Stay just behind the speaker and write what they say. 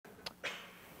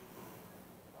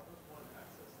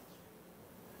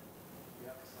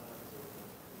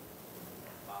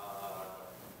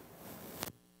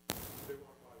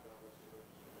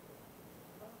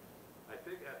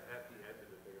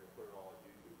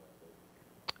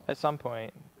at some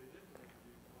point.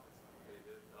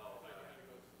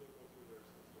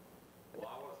 Well,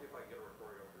 I want to see if I can get a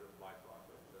recording over this my spot.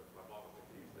 My mom was like,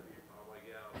 "Can you send me?" I'm like,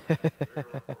 "Yeah, okay, they're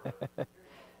gonna record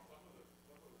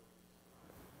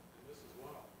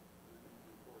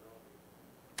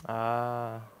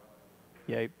it."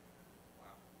 Yep.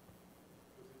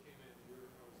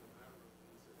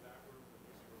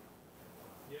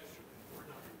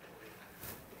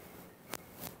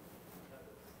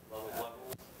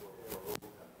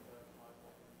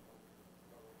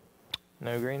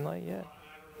 No green light yet?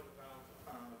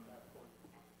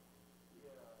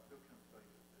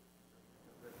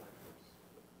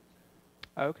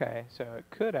 Okay, so it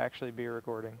could actually be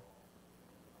recording.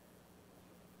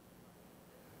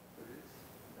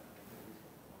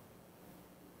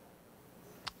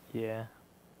 Yeah.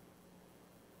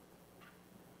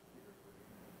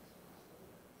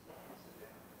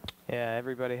 Yeah,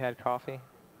 everybody had coffee.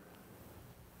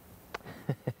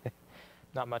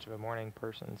 Not much of a morning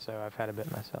person, so I've had a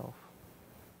bit myself.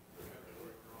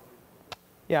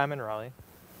 Yeah, I'm in Raleigh.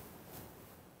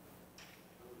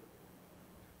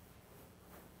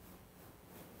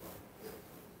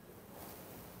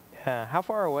 Yeah, how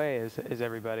far away is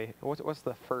everybody? What's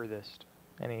the furthest?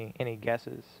 Any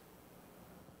guesses?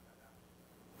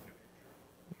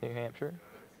 New Hampshire?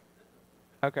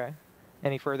 Okay.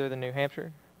 Any further than New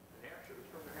Hampshire?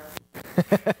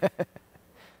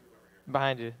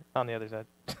 Behind you, on the other side.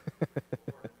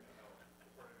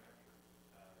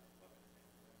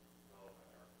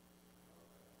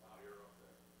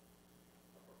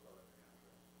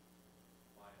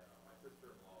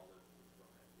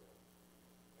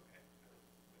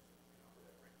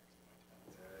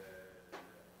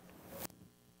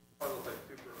 One of those like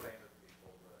super famous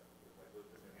people that like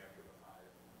lived in New Hampshire but high.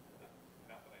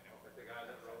 Not that I know. Like the guy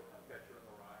that wrote Catcher in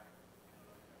the Rye.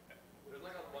 There's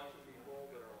like a bunch of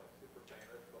people that are like super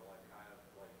famous but like kind of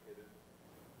like hidden.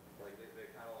 Like they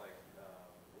kind of like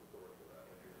what's the word for that?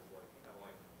 Like you're just like kind of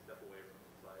like step away from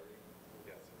society.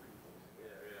 Yeah, it's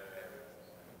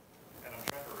yeah. And I'm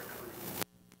trying to recruit.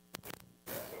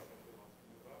 Yeah, so if somebody wants to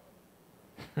move up.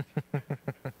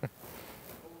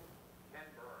 Ken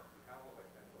Burns. You kind of look like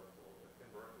Ken Burns a little bit. Ken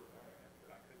Burns was in New Hampshire.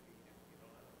 That could be him. You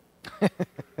don't know.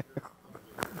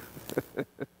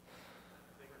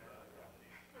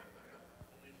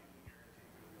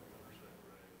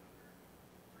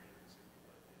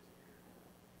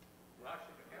 Well,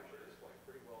 actually, New Hampshire is like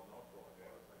pretty well known for like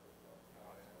motorcycle stuff.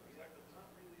 Motorcycles not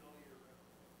really all year round.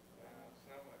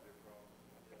 Snow might be a problem.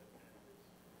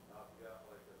 Yeah,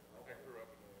 like this. I grew up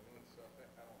in New England, so I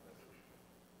don't miss it.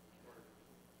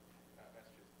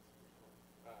 Massachusetts.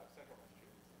 Central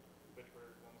Massachusetts.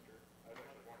 Pittsburgh, Munster. I was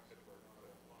actually born in Pittsburgh. So.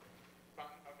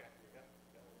 Taunton, okay. Yeah.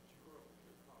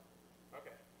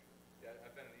 Okay. Yeah,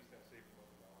 I've been in East Tennessee for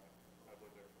most of my life. I've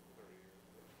lived there for 30 years.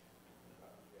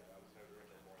 But, yeah, I was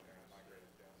originally born there and I migrated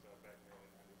down south back in the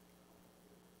early 90s.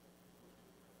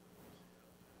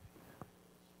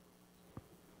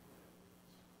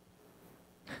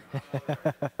 I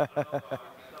don't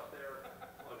know, just up there.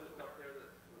 I was just up there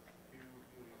this few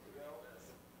weeks ago,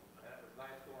 and it was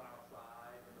nice going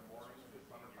outside in the morning in the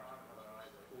summertime, with a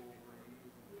nice cool breeze.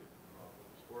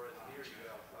 Whereas here you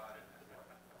get outside, and it's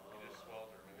like, you just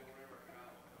swelter, man.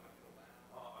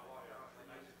 I walk out,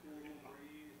 a nice cool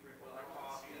breeze, drink a lot of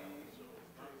coffee. It's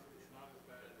not as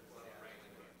bad as raining.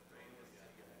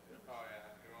 Oh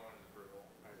yeah, New Orleans is brutal.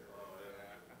 Oh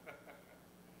yeah.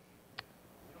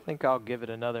 I think I'll give it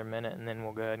another minute and then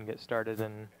we'll go ahead and get started,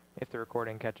 and if the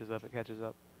recording catches up, it catches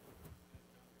up.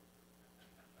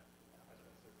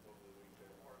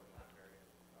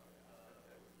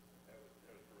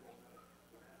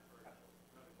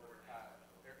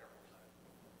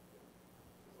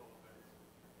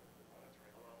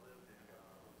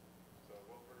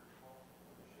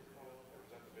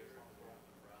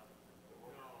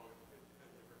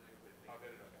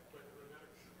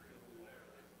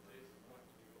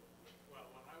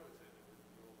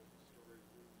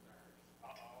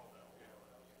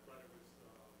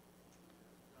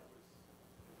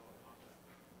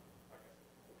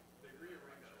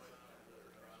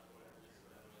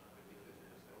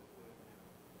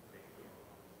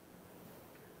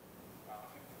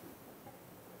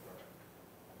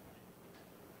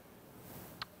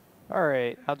 All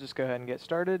right, I'll just go ahead and get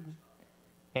started.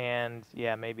 And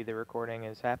yeah, maybe the recording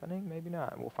is happening, maybe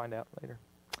not. We'll find out later.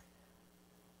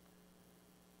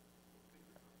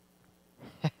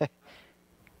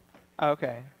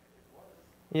 Okay.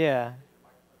 Yeah.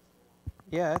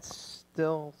 Yeah, it's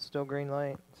still green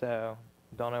light, so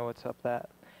don't know what's up that.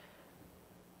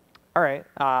 All right,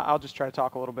 I'll just try to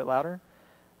talk a little bit louder.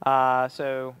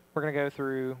 So we're going to go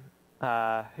through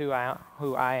who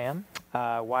I am,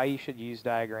 why you should use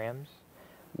diagrams,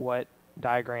 what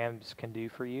diagrams can do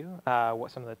for you,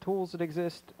 what some of the tools that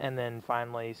exist, and then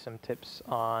finally some tips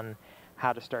on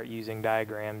how to start using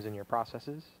diagrams in your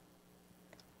processes.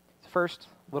 So first,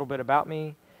 a little bit about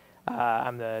me.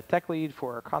 I'm the tech lead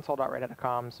for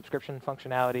console.red.com subscription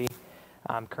functionality.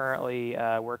 I'm currently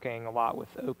working a lot with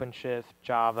OpenShift,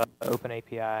 Java,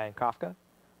 OpenAPI, and Kafka.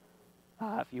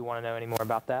 If you want to know any more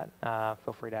about that,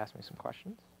 feel free to ask me some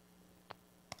questions.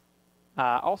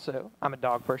 Also, I'm a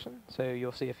dog person, so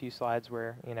you'll see a few slides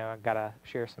where I've got to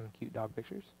share some cute dog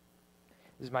pictures.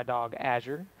 This is my dog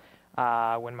Azure.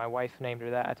 When my wife named her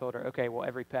that, I told her, okay, well,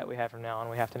 every pet we have from now on,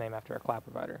 we have to name after a cloud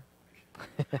provider.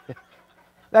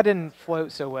 That didn't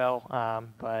float so well,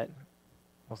 but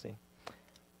we'll see.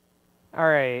 All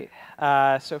right,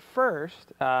 so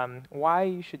first, why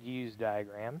you should use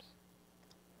diagrams.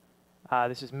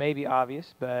 This is maybe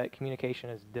obvious, but communication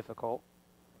is difficult.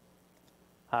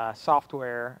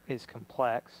 Software is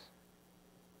complex.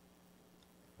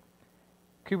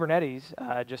 Kubernetes,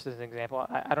 just as an example,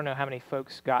 I don't know how many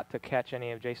folks got to catch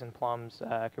any of Jason Plum's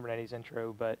Kubernetes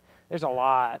intro, but there's a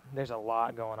lot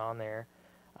going on there.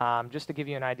 Just to give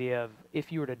you an idea of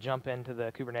if you were to jump into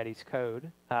the Kubernetes code,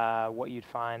 what you'd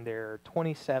find, there are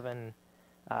 27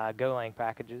 Golang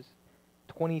packages,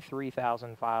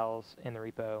 23,000 files in the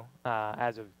repo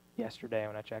as of yesterday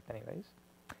when I checked anyways.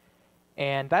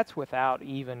 And that's without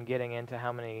even getting into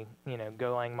how many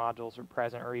Golang modules are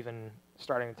present, or even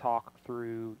starting to talk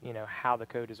through how the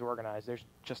code is organized. There's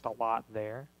just a lot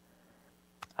there.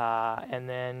 And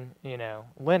then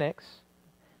Linux,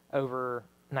 over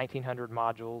 1,900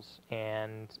 modules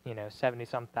and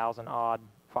 70-some thousand odd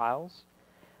files.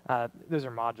 Those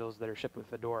are modules that are shipped with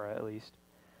Fedora at least.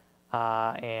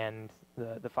 And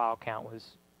the file count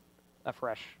was a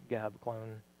fresh GitHub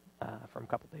clone from a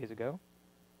couple days ago.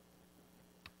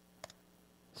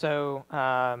 So,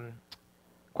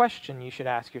 question you should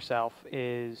ask yourself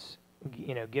is,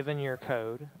 given your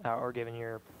code or given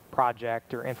your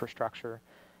project or infrastructure,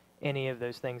 any of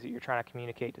those things that you're trying to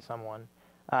communicate to someone,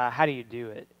 how do you do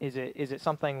it? Is it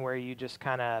something where you just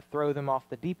kind of throw them off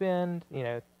the deep end,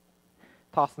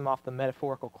 toss them off the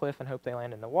metaphorical cliff and hope they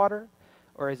land in the water?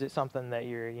 Or is it something that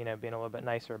you're, being a little bit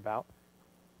nicer about?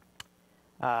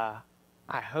 I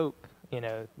hope,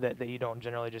 that you don't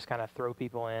generally just kind of throw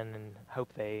people in and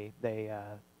hope they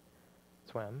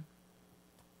swim.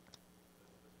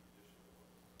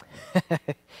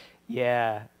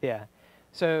 Yeah.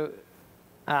 So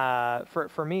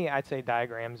for me, I'd say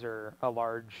diagrams are a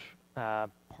large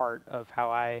part of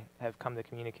how I have come to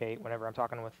communicate whenever I'm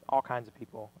talking with all kinds of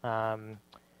people.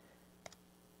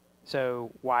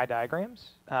 So why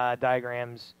diagrams?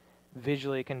 Diagrams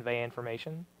visually convey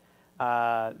information.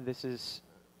 This is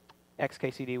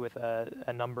XKCD with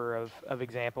a number of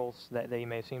examples that you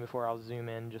may have seen before. I'll zoom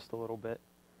in just a little bit,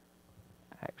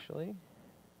 actually.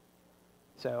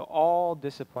 So all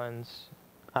disciplines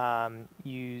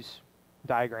use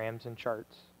diagrams and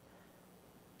charts.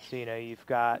 So you've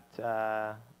got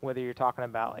whether you're talking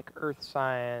about like earth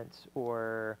science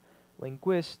or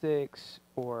linguistics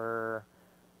or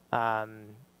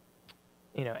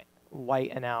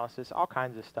light analysis, all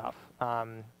kinds of stuff.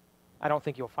 I don't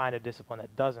think you'll find a discipline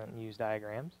that doesn't use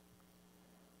diagrams.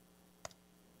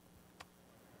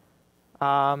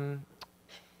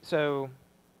 So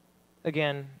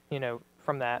again,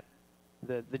 from that,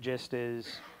 the gist is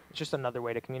it's just another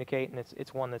way to communicate, and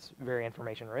it's one that's very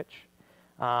information rich.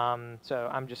 So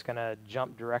I'm just going to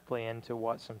jump directly into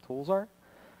what some tools are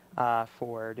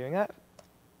for doing that.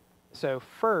 So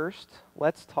first,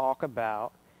 let's talk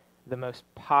about the most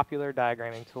popular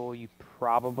diagramming tool you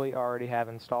probably already have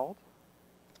installed.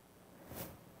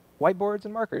 Whiteboards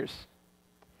and markers,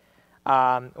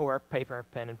 or paper,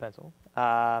 pen, and pencil.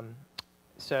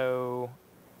 So,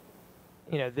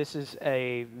 this is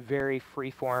a very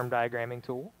free-form diagramming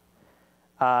tool.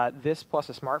 This plus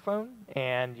a smartphone,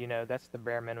 and that's the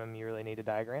bare minimum you really need a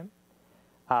diagram.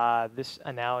 This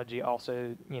analogy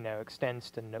also,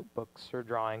 extends to notebooks or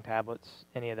drawing tablets,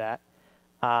 any of that.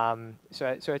 So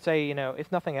I'd say,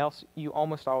 if nothing else, you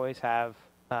almost always have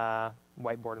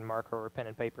whiteboard and marker or pen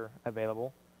and paper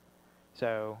available.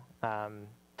 So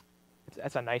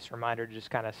that's a nice reminder to just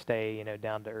kind of stay,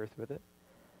 down to earth with it.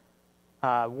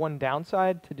 One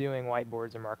downside to doing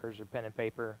whiteboards or markers or pen and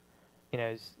paper,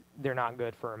 is they're not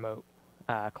good for remote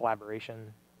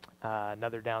collaboration.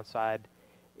 Another downside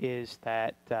is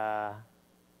that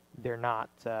they're not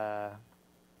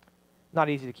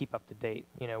easy to keep up to date.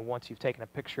 Once you've taken a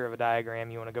picture of a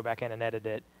diagram, you want to go back in and edit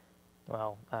it.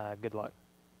 Well, good luck.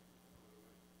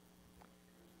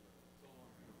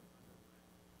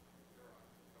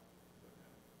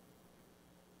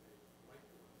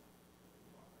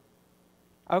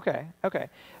 Okay, okay.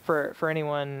 For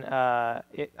anyone, I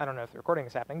don't know if the recording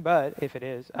is happening, but if it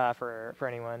is, for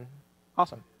anyone,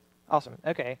 awesome, awesome.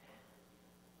 Okay.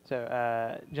 So,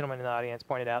 gentleman in the audience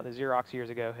pointed out that Xerox years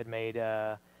ago had made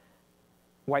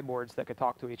whiteboards that could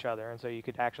talk to each other, and so you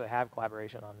could actually have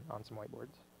collaboration on some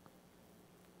whiteboards.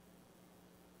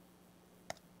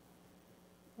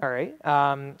 All right.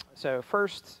 So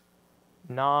first,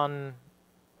 non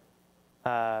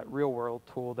real world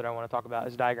tool that I want to talk about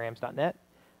is diagrams.net.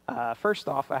 First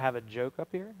off, I have a joke up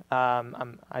here.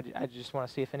 I just want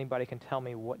to see if anybody can tell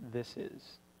me what this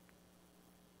is.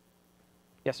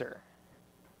 Yes, sir.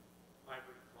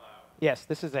 Hybrid cloud. Yes,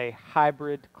 this is a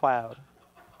hybrid cloud.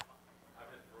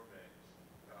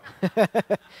 I've had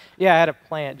roommates. Yeah, I had a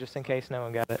plant just in case no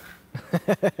one got it.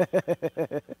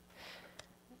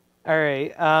 All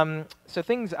right. So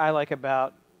things I like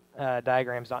about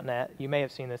diagrams.net. You may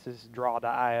have seen this as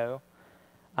draw.io,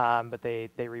 but they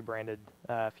rebranded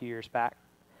a few years back.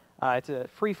 It's a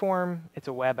free form. It's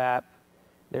a web app.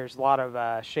 There's a lot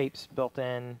of shapes built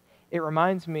in. It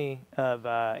reminds me of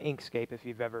Inkscape, if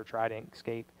you've ever tried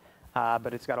Inkscape,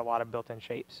 but it's got a lot of built-in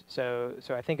shapes. So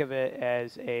I think of it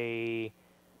as a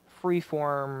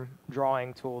free-form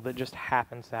drawing tool that just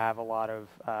happens to have a lot of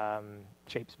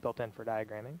shapes built in for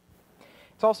diagramming.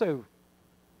 It's also,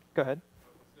 go ahead. I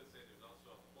was going to say there's also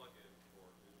a plugin for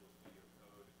Visual Studio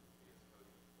Code and VS Code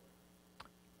deployment.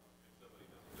 If somebody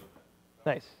doesn't know that.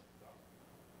 Nice.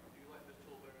 Do you like this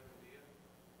tool better than Dia?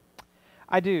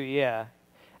 I do, yeah.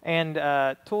 And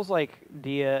tools like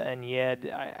Dia and Yed,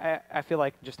 I feel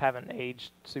like just haven't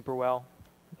aged super well.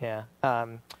 Yeah.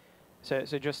 So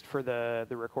just for the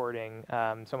recording,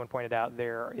 someone pointed out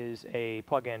there is a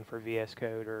plugin for VS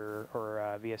Code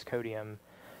or VS Codium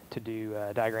to do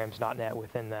diagrams.net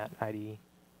within that IDE.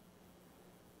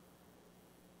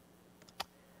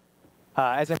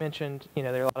 As I mentioned,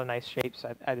 there are a lot of nice shapes.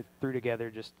 I threw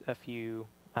together just a few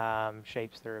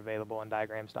shapes that are available on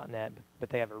diagrams.net, but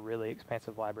they have a really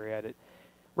expansive library. I'd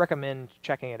recommend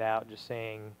checking it out, just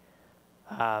seeing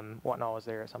what and all is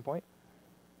there at some point.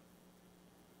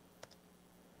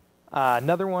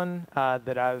 Another one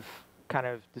that I've kind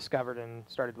of discovered and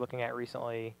started looking at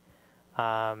recently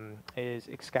is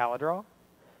Excalidraw.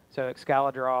 So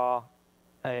Excalidraw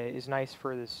is nice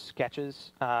for the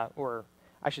sketches, or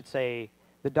I should say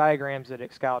the diagrams that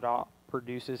Excalidraw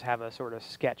produces have a sort of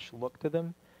sketch look to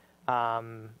them,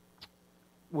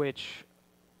 which,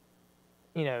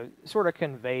 sort of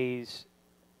conveys,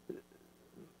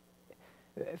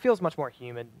 it feels much more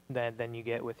human than you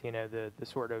get with, the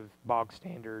sort of bog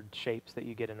standard shapes that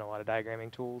you get in a lot of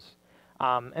diagramming tools.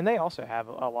 And they also have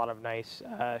a lot of nice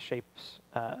shapes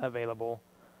available.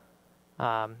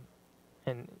 And,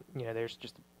 there's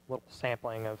just a little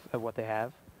sampling of what they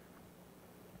have.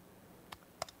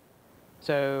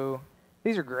 So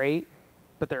these are great,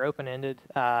 but they're open-ended.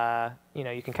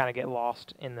 You can kind of get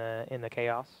lost in the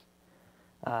chaos.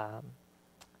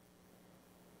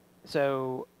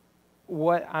 So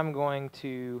what I'm going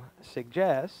to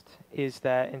suggest is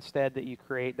that instead that you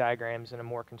create diagrams in a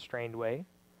more constrained way.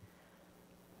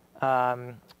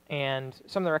 And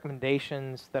some of the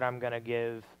recommendations that I'm going to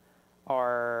give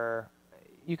are,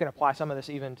 you can apply some of this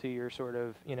even to your sort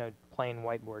of, plain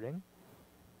whiteboarding.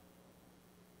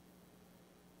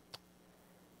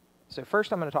 So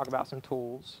first I'm going to talk about some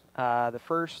tools. The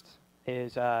first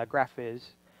is GraphViz.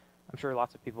 I'm sure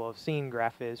lots of people have seen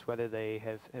GraphViz, whether they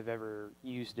have ever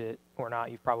used it or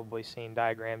not. You've probably seen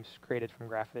diagrams created from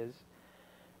GraphViz.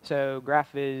 So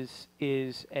GraphViz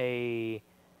is a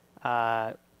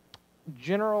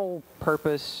general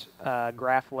purpose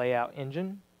graph layout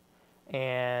engine,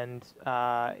 and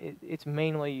it's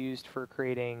mainly used for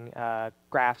creating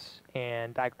graphs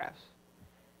and digraphs.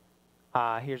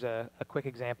 Here's a quick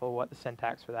example of what the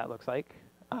syntax for that looks like.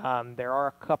 There are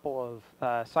a couple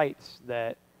of sites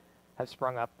that have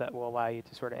sprung up that will allow you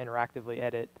to sort of interactively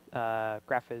edit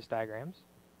GraphViz diagrams.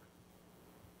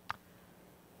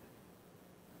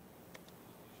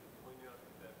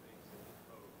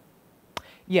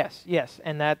 Yes,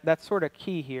 and that's sort of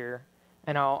key here,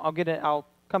 and I'll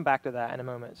come back to that in a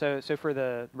moment. So for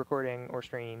the recording or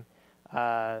stream,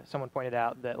 someone pointed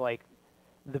out that like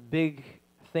the big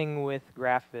thing with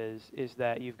GraphViz is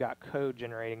that you've got code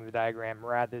generating the diagram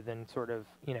rather than sort of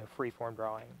free-form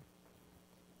drawing.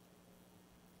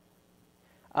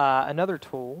 Another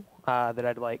tool that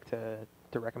I'd like to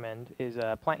recommend is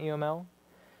PlantUML.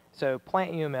 So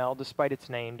PlantUML, despite its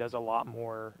name, does a lot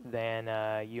more than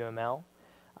UML.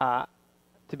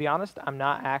 To be honest, I'm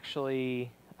not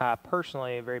actually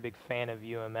personally a very big fan of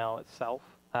UML itself.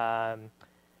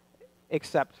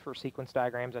 except for sequence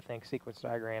diagrams. I think sequence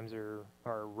diagrams are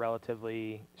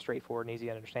relatively straightforward and easy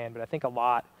to understand, but I think a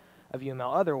lot of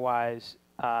UML otherwise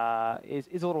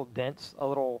is a little dense, a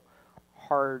little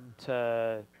hard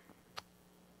to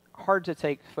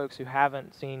take folks who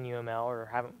haven't seen UML or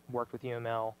haven't worked with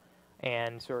UML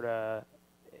and sort of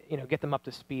get them up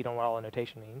to speed on what all the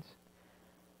notation means.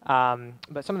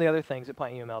 But some of the other things that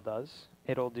Plant UML does,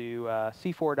 it'll do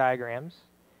C4 diagrams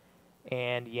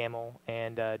and YAML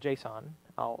and JSON.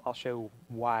 I'll show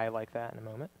why I like that in a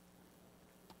moment.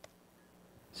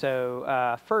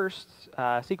 So first,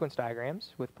 sequence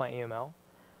diagrams with Plant UML.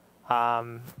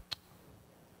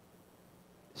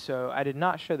 So I did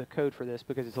not show the code for this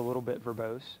because it's a little bit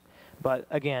verbose. But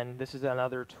again, this is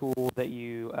another tool that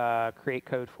you create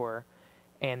code for,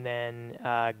 and then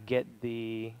get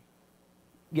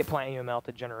Plant UML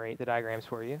to generate the diagrams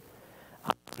for you.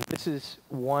 This is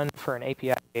one for an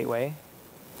API gateway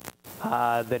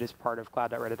that is part of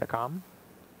cloud.reddit.com.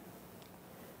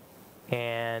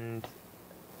 And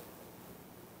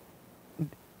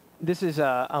this is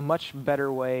a much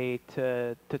better way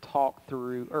to talk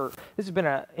through, or this has been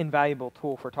an invaluable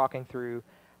tool for talking through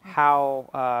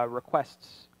how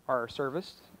requests are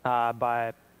serviced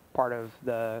by part of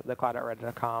the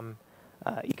cloud.reddit.com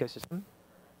ecosystem.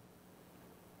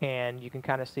 And you can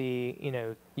kind of see,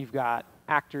 you've got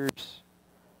actors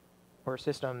or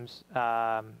systems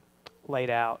laid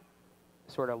out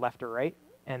sort of left to right,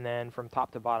 and then from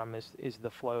top to bottom is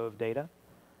the flow of data.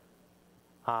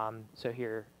 So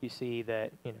here you see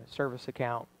that service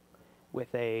account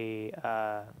with a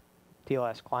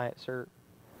TLS client cert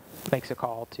makes a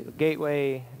call to a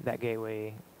gateway. That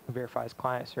gateway verifies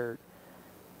client cert.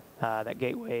 That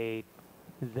gateway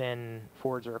then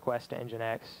forwards a request to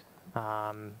Nginx.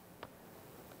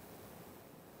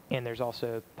 And there's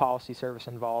also policy service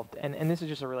involved. And this is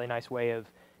just a really nice way of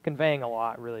conveying a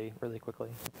lot really, really quickly.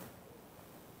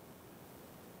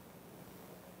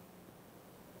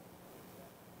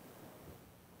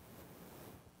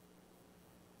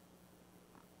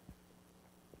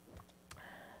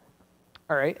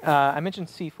 All right, I mentioned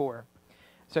C4.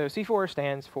 So C4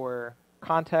 stands for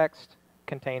context,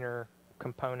 container,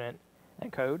 component,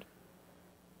 and code.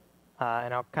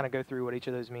 And I'll kind of go through what each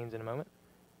of those means in a moment.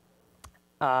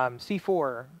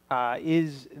 C4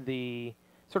 is the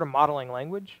sort of modeling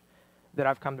language that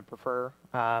I've come to prefer.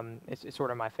 It's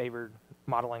sort of my favored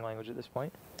modeling language at this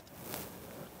point.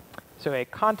 So a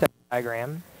context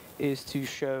diagram is to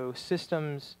show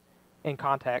systems in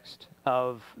context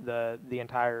of the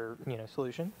entire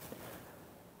solution.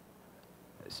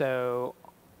 So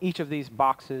each of these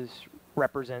boxes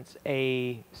represents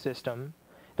a system.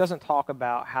 It doesn't talk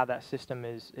about how that system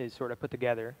is sort of put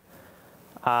together.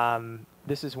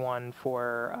 This is one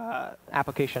for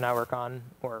application I work on,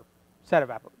 or set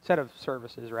of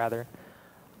services rather,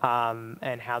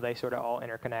 and how they sort of all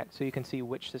interconnect. So you can see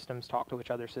which systems talk to which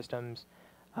other systems.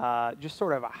 Just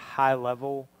sort of a high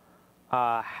level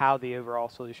how the overall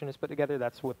solution is put together.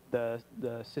 That's what the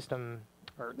system,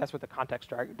 or that's what the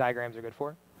context diagrams are good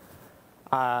for.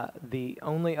 The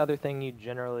only other thing you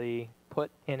generally put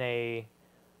in a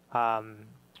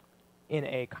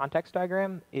context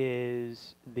diagram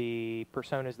is the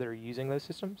personas that are using those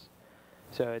systems.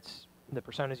 So it's the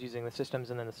personas using the systems,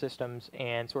 and then the systems,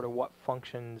 and sort of what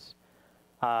functions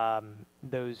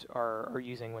those are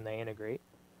using when they integrate.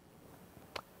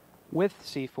 With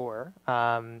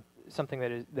C4,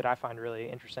 something that I find really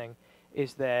interesting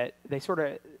is that they sort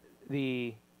of,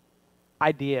 the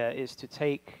idea is to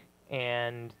take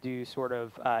and do sort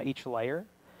of each layer.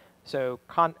 So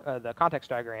the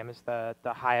context diagram is the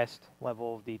highest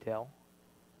level of detail.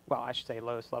 Well, I should say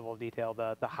lowest level of detail,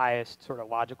 the highest sort of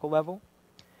logical level.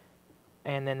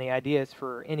 And then the idea is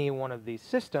for any one of these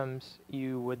systems,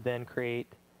 you would then create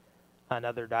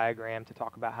another diagram to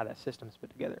talk about how that system's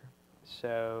put together.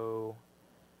 So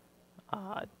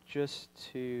just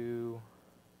to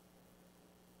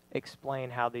explain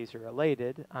how these are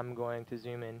related, I'm going to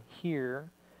zoom in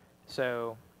here.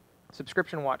 So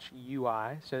Subscription Watch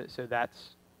UI, so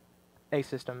that's a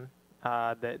system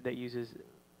that uses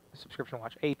Subscription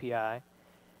Watch API,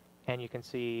 and you can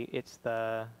see it's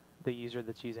the user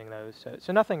that's using those.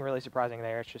 So nothing really surprising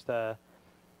there. It's just an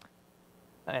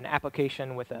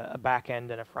application with a back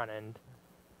end and a front end.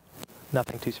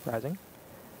 Nothing too surprising.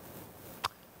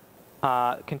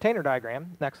 Container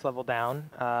diagram, next level down,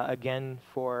 again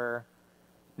for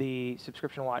the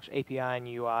Subscription Watch API and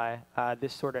UI.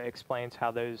 This sort of explains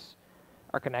how those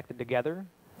are connected together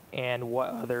and what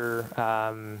other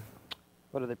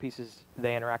pieces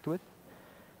they interact with.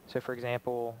 So for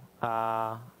example,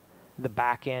 the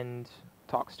back end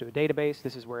talks to a database.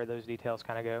 This is where those details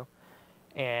kind of go.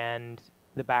 and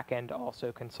the backend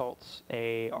also consults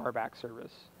a RBAC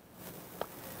service.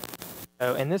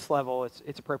 So in this level,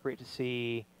 it's appropriate to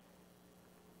see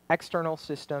external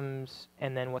systems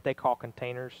and then what they call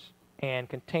containers. And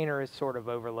container is sort of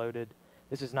overloaded.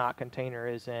 This is not container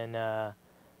as in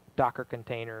Docker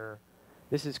container.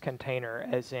 This is container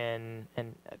as in a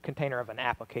container of an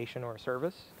application or a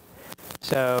service.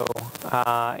 So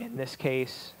in this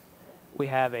case, we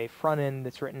have a front end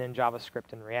that's written in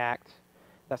JavaScript and React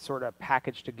that's sort of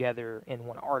packaged together in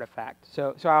one artifact.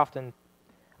 So I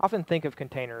often think of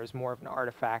container as more of an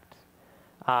artifact.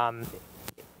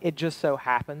 It just so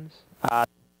happens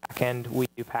backend we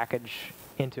do package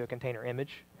into a container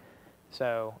image.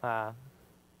 So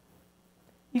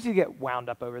easy to get wound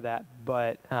up over that,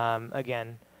 but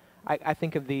again, I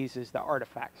think of these as the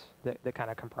artifacts that kind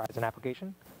of comprise an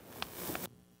application.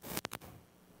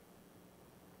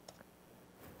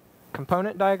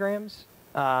 Component diagrams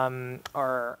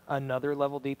are another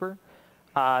level deeper.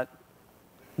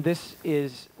 This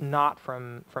is not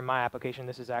from my application.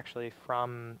 This is actually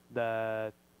from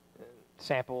the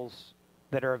samples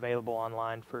that are available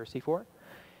online for C4.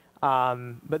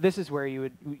 But this is where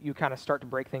you kind of start to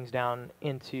break things down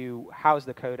into how is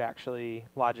the code actually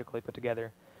logically put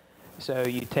together. So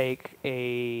you take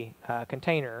a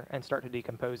container and start to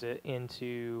decompose it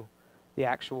into the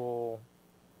actual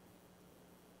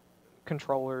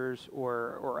controllers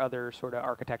or other sort of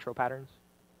architectural patterns.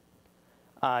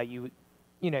 You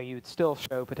would still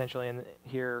show potentially in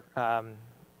here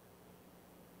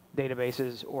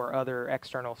databases or other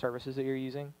external services that you're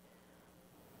using.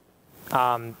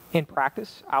 In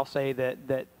practice, I'll say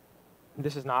that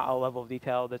this is not a level of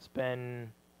detail that's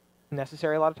been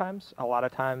necessary a lot of times. A lot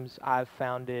of times I've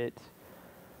found it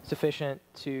sufficient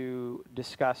to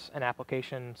discuss an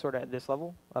application sort of at this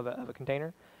level of a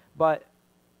container, but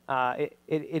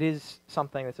it is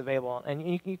something that's available, and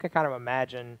you can kind of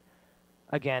imagine,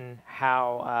 again,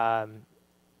 how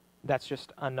that's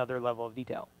just another level of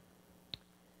detail.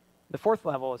 The fourth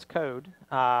level is code.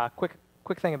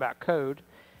 Quick thing about code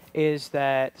is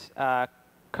that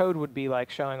code would be like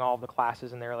showing all the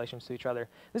classes and their relations to each other.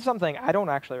 This is something I don't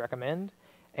actually recommend,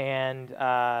 and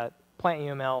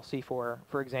PlantUML C4,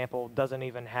 for example, doesn't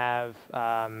even have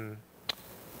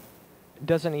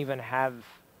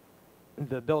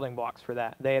the building blocks for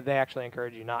that. They actually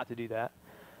encourage you not to do that.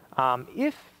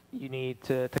 If you need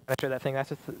to kind of show that thing,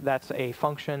 that's a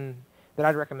function that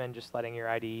I'd recommend just letting your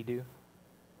IDE do.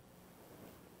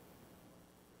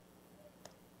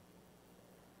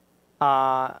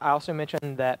 I also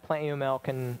mentioned that PlantUML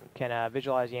can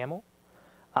visualize YAML.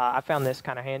 I found this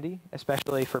kind of handy,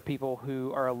 especially for people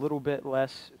who are a little bit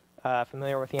less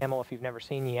familiar with YAML if you've never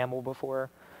seen YAML before.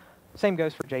 Same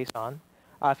goes for JSON.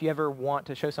 If you ever want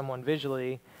to show someone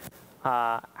visually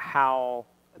how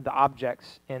the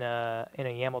objects in a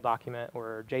YAML document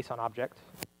or JSON object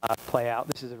play out,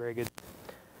 this is a very good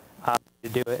way to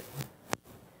do it.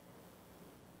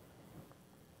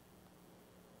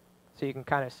 So you can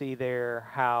kind of see there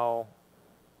how,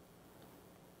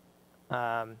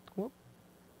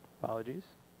 apologies.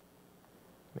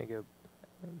 Let me go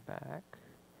back.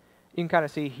 You can kind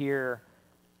of see here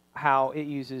how it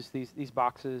uses these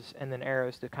boxes and then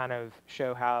arrows to kind of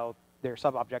show how they're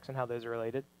sub-objects and how those are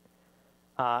related.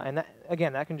 And that,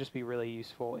 again, that can just be really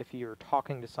useful if you're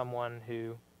talking to someone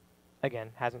who, again,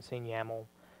 hasn't seen YAML,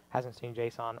 hasn't seen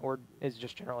JSON, or is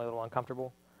just generally a little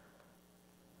uncomfortable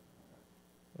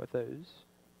with those.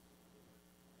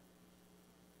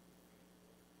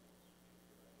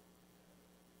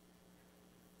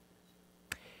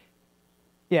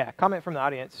 Yeah, comment from the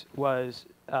audience was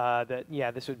that,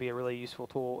 yeah, this would be a really useful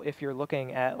tool if you're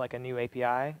looking at like a new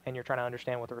API and you're trying to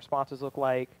understand what the responses look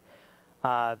like.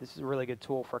 This is a really good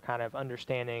tool for kind of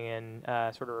understanding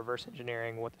and sort of reverse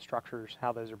engineering what the structures,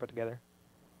 how those are put together.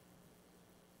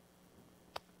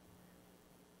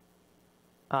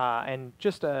 And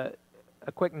just a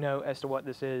quick note as to what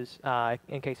this is,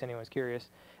 in case anyone's curious.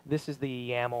 This is the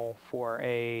YAML for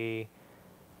a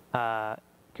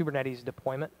Kubernetes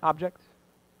deployment object.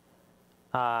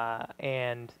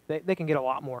 And they can get a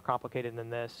lot more complicated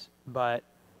than this, but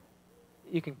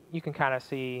you can kind of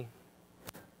see,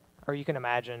 or you can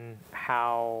imagine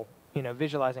how,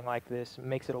 visualizing like this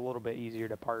makes it a little bit easier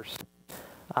to parse.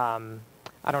 I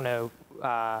don't know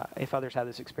if others have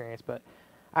this experience, but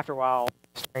after a while,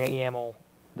 staring at YAML,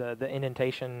 the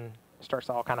indentation starts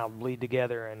to all kind of bleed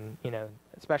together, and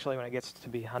especially when it gets to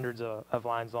be hundreds of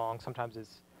lines long, sometimes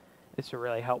it's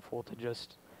really helpful to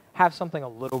just have something a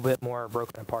little bit more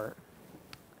broken apart.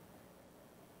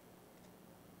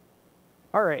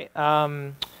 All right.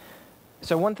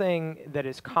 So one thing that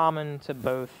is common to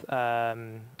both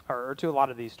or to a lot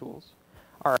of these tools,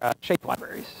 are shape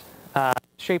libraries.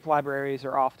 Shape libraries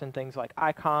are often things like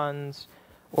icons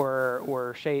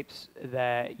or shapes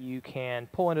that you can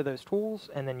pull into those tools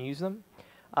and then use them.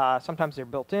 Sometimes they're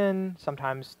built in.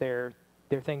 Sometimes they're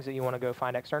things that you want to go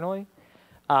find externally.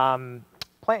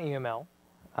 PlantUML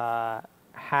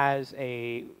has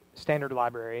a standard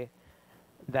library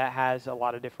that has a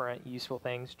lot of different useful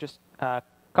things. Just a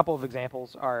couple of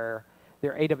examples are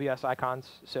there are AWS icons.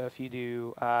 So if you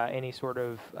do any sort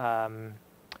of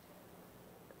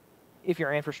if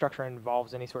your infrastructure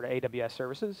involves any sort of AWS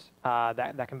services,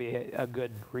 that can be a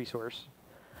good resource.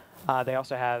 They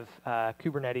also have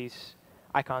Kubernetes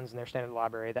icons in their standard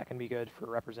library that can be good for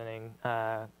representing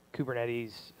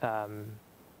Kubernetes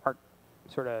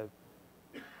sort of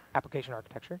application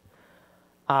architecture.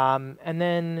 And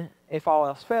then if all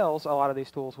else fails, a lot of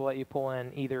these tools will let you pull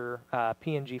in either a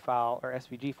PNG file or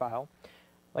SVG file.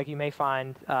 Like you may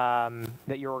find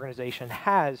that your organization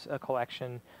has a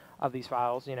collection of these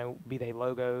files, be they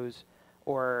logos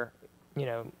or,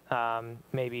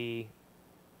 maybe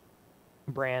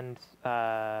brand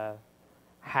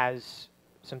has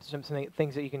some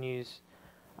things that you can use,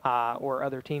 or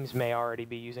other teams may already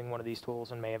be using one of these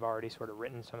tools and may have already sort of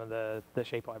written some of the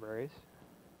shape libraries.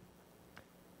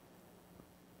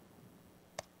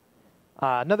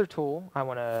 Another tool I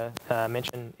want to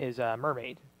mention is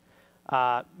Mermaid.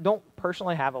 Don't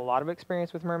personally have a lot of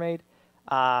experience with Mermaid,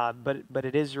 but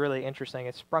it is really interesting.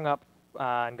 It's sprung up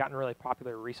and gotten really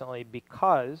popular recently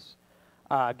because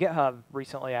GitHub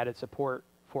recently added support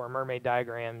for Mermaid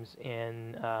diagrams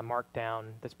in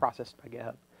Markdown that's processed by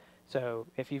GitHub. So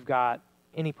if you've got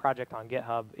any project on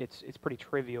GitHub, it's pretty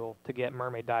trivial to get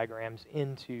Mermaid diagrams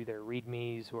into their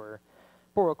READMEs or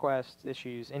pull requests,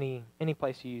 issues, any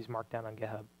place you use Markdown on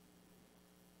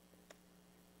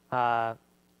GitHub.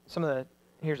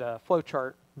 Here's a flow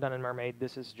chart done in Mermaid.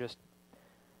 This is just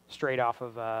straight off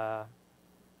of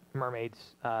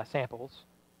Mermaid's samples.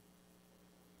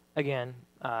 Again,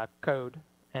 code,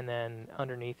 and then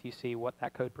underneath you see what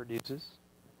that code produces.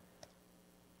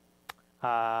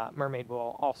 Mermaid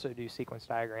will also do sequence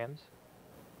diagrams.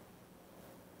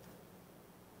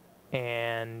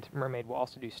 And Mermaid will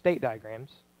also do state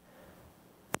diagrams.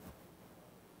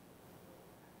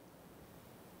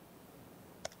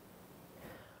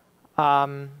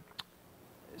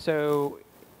 So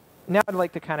now I'd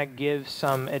like to kind of give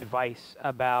some advice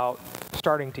about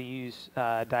starting to use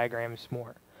diagrams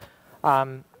more.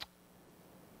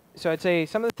 So I'd say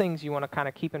some of the things you want to kind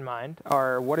of keep in mind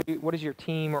are what is your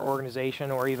team or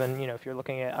organization, or even if you're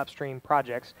looking at upstream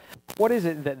projects, what is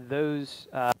it that those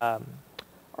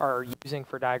are using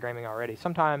for diagramming already?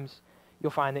 Sometimes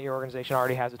you'll find that your organization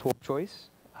already has a tool of choice.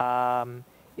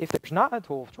 If there's not a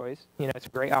tool of choice, it's a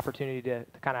great opportunity to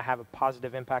kind of have a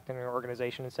positive impact on your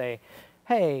organization and say,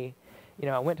 hey,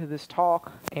 I went to this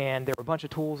talk and there were a bunch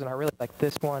of tools and I really like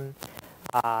this one.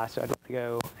 So I'd like to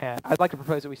go, I'd like to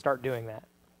propose that we start doing that.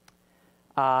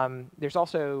 There's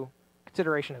also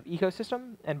consideration of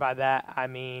ecosystem, and by that I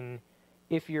mean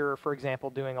if you're, for example,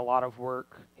 doing a lot of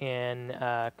work in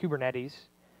Kubernetes,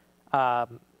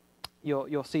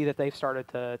 you'll see that they've started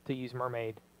to use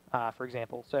Mermaid, for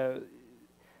example. So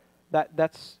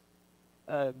that's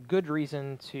a good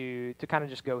reason to kind of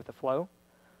just go with the flow,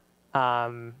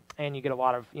 and you get a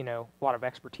lot of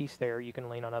expertise there. You can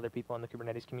lean on other people in the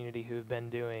Kubernetes community who've been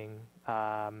doing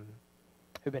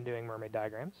Mermaid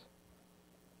diagrams.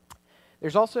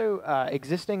 There's also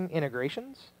existing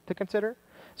integrations to consider.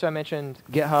 So I mentioned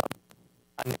GitHub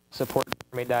supports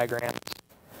Mermaid diagrams,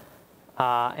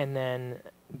 and then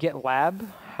GitLab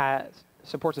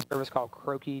supports a service called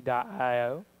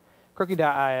Croaky.io.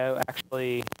 Croaky.io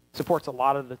actually supports a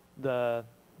lot of the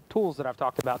tools that I've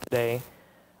talked about today,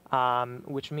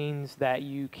 which means that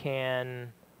you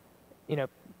can,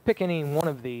 pick any one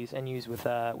of these and use with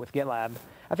GitLab.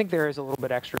 I think there is a little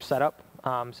bit extra setup,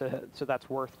 so that's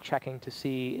worth checking to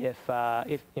see if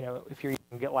you're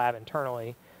using GitLab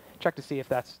internally, check to see if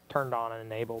that's turned on and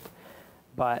enabled.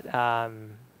 But yeah,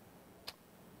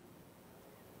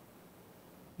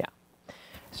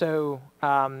 so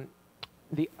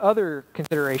the other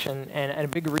consideration and a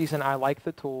big reason I like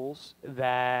the tools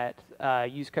that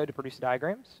use code to produce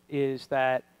diagrams is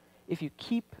that if you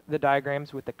keep the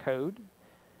diagrams with the code,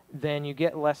 then you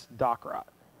get less doc rot.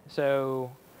 So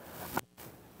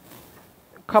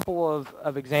a couple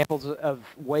of examples of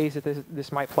ways that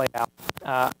this might play out.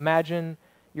 Imagine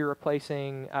you're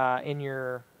replacing in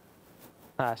your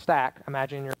stack,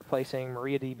 imagine you're replacing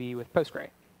MariaDB with Postgre,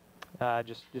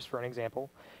 just for an example.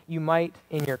 You might,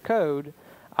 in your code,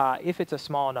 if it's a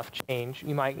small enough change,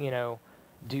 you might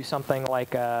do something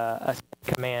like a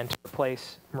command to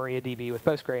replace MariaDB with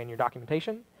Postgre in your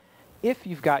documentation. If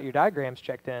you've got your diagrams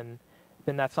checked in,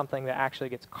 then that's something that actually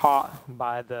gets caught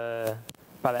by that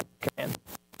command.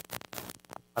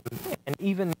 And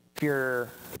even if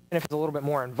it's a little bit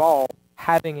more involved,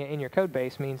 having it in your code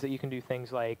base means that you can do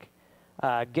things like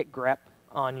get grep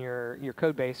on your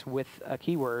code base with a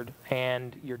keyword,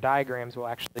 and your diagrams will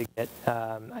actually get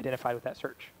identified with that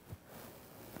search.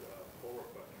 Pull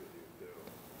request review too.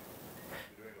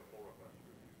 You're doing a pull request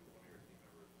review, one of your team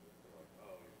members is like,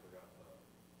 oh, you forgot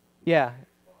the Yeah.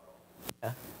 file.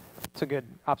 Yeah, it's a good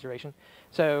observation.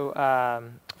 So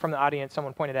from the audience,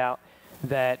 someone pointed out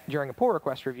that during a pull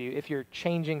request review, if you're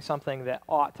changing something that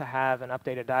ought to have an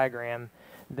updated diagram,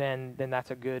 then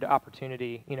that's a good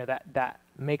opportunity. You know, that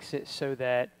makes it so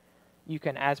that you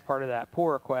can, as part of that pull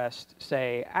request,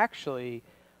 say, actually,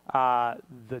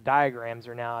 the diagrams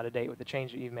are now out of date with the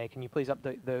change that you've made. Can you please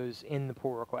update those in the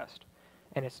pull request?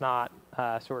 And it's not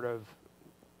sort of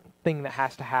thing that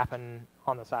has to happen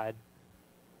on the side.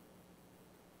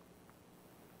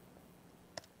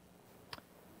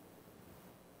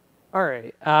 All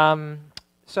right,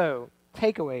 so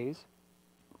takeaways.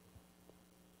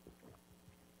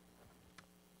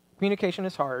 Communication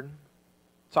is hard.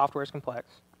 Software is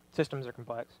complex. Systems are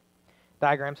complex.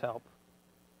 Diagrams help.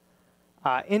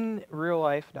 In real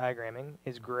life, diagramming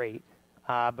is great,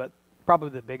 but probably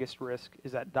the biggest risk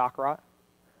is that doc rot.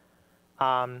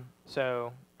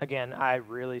 So again, I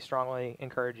really strongly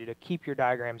encourage you to keep your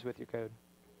diagrams with your code.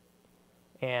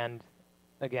 And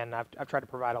again, I've tried to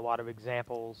provide a lot of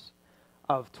examples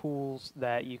of tools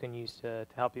that you can use to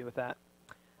help you with that.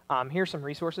 Here's some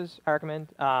resources I recommend.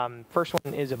 First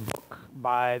one is a book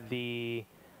by the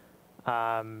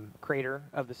creator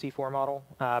of the C4 model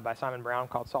by Simon Brown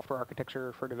called Software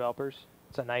Architecture for Developers.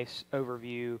 It's a nice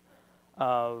overview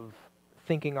of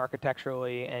thinking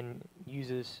architecturally and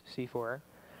uses C4.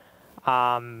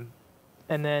 And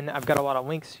then I've got a lot of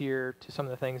links here to some of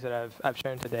the things that I've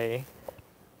shown today.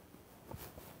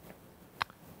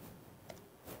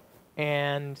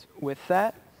 And with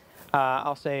that,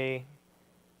 I'll say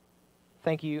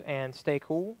thank you and stay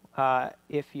cool.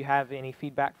 If you have any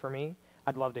feedback for me,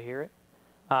 I'd love to hear it.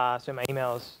 So my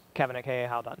email is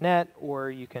kevin@howell.net,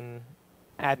 or you can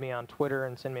add me on Twitter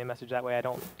and send me a message that way. I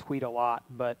don't tweet a lot,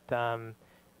 but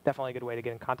definitely a good way to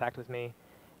get in contact with me.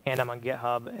 And I'm on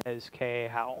GitHub as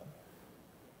Howell.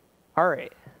 All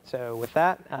right, so with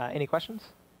that, any questions?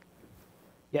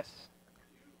 Yes?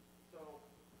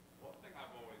 One thing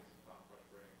I've always found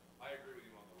frustrating, I agree with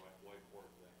you on the whiteboard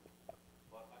thing,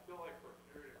 but I feel like for a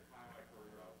period of time in my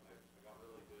career, I got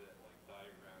really good at like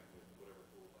diagramming with whatever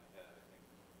tools I had. I think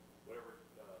whatever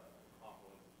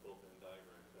Confluence built-in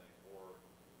diagram thing, or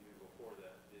even before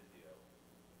that, Visio,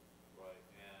 right?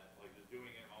 And like just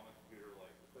doing it on the computer,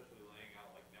 like especially laying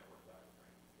out like network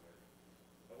diagrams, right?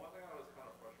 And one thing I was kind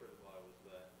of frustrated by was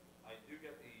that I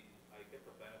get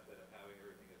the benefit of having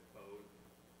everything as code.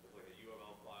 It's like a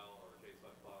UML file or a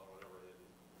JSON file or whatever it is,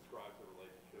 describes the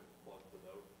relationship plus the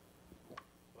node.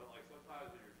 But like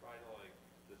sometimes when you're trying to like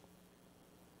just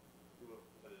do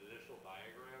an initial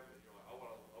diagram, and you're like,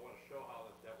 I want to show how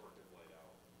this network is laid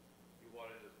out. You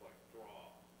want to just like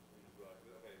draw. You just be like,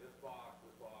 okay, this box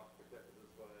protected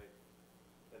this way,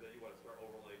 and then you want to start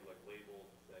overlaying like labels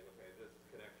and saying, okay, this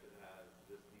connection has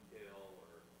this detail,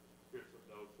 or here's some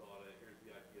notes on it, here's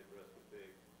the IP address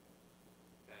config.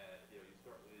 And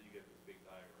you get this big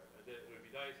diagram. And then it would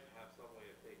be nice to have some way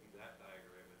of taking that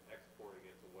diagram and exporting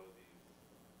it to one of these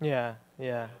Yeah.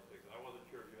 things. I wasn't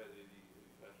sure if you had any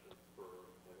suggestions for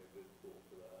like a good tool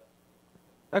for that.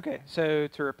 Okay, so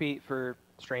to repeat for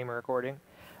stream recording,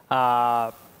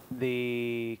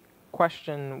 the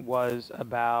question was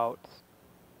about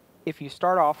if you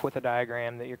start off with a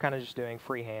diagram that you're kind of just doing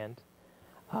freehand,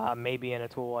 maybe in a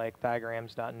tool like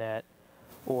diagrams.net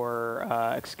or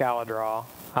Excalidraw,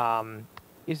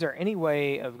 is there any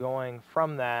way of going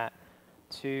from that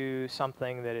to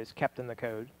something that is kept in the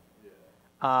code?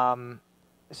 Yeah.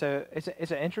 So it's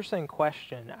an interesting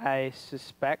question. I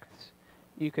suspect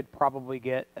you could probably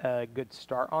get a good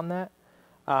start on that,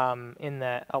 in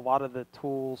that a lot of the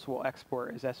tools will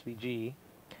export as SVG.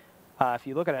 If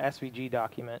you look at an SVG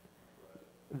document,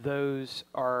 those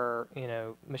are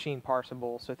machine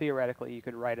parsable. So theoretically, you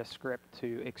could write a script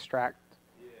to extract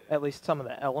at least some of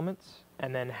the elements,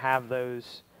 and then have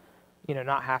those,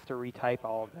 not have to retype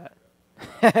all of that.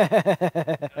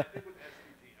 And I think with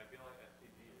SVG, I feel like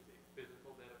SVG is a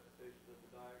physical manifestation of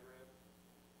the diagram,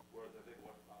 whereas I think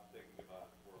what I'm thinking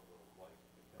about is more of like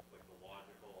the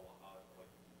logical, like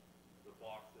the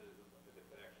boxes and the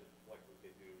connections, like what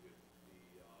they do with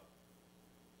the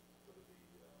sort of the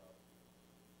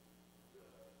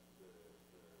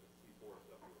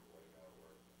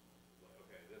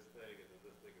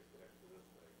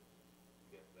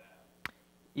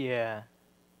Yeah.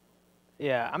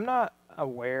 Yeah, I'm not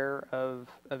aware of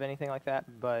anything like that,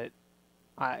 but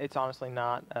it's honestly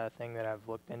not a thing that I've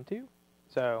looked into.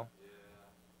 So,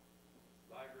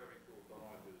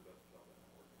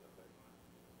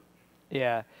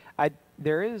 yeah, I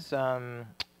there is on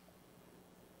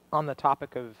the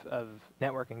topic of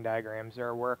networking diagrams,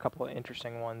 there were a couple of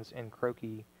interesting ones in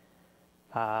Croaky.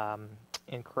 Um,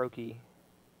 in Croaky,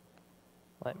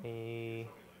 let me.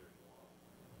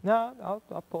 No,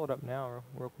 I'll pull it up now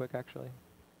real quick. Actually,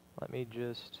 let me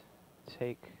just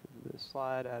take the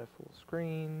slide out of full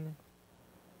screen,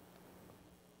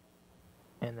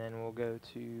 and then we'll go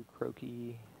to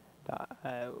Croaky.io.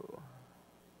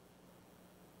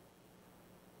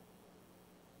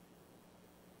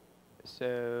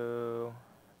 So,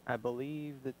 I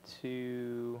believe the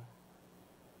two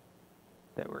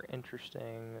that were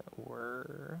interesting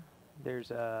were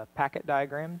there's packet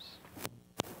diagrams.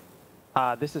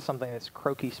 This is something that's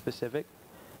Croaky specific,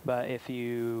 but if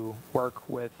you work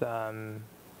with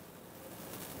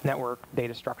network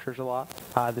data structures a lot,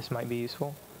 this might be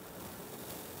useful.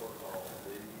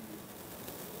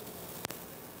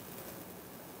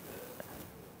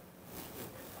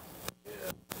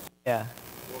 Yeah.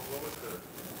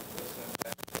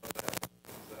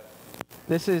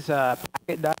 This is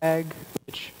packet diag,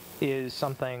 which is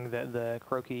something that the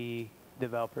Croaky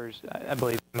developers, I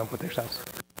believe, came up with themselves.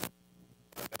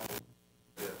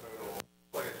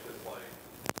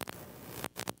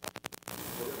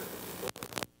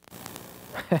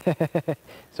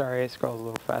 Sorry, it scrolls a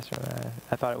little faster than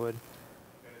I thought it would.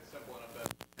 And it's simple enough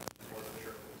that I wasn't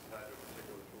sure if it was tied to a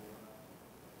particular tool or not.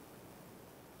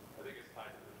 I think it's tied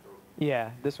to the stroke.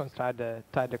 Yeah, this one's tied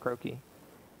to Croaky.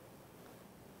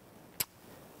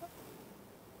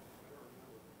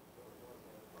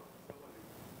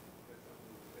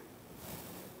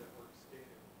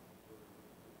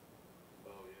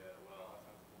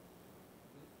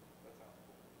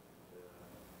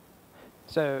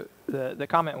 So the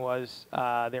comment was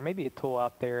there may be a tool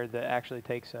out there that actually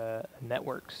takes a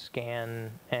network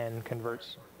scan and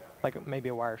converts, like maybe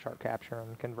a Wireshark capture,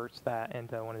 and converts that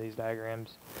into one of these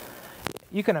diagrams.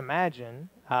 You can imagine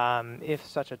if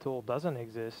such a tool doesn't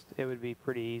exist, it would be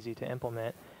pretty easy to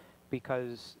implement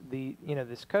because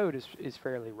this code is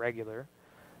fairly regular.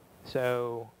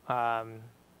 So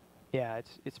yeah,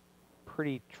 it's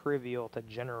pretty trivial to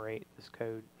generate this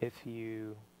code if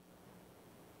you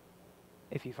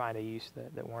find a use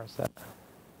that warrants that.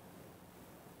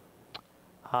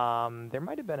 There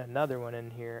might have been another one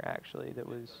in here actually that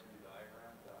was.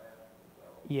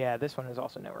 Yeah, this one is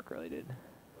also network related.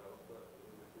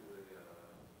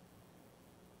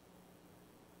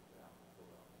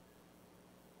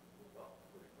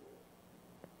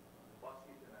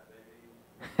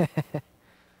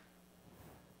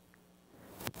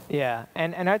 Yeah,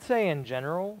 and I'd say in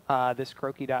general, this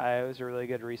Croaky.io is a really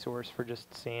good resource for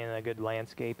just seeing a good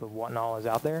landscape of what all is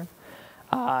out there.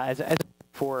 As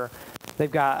for,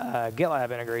 they've got a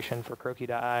GitLab integration for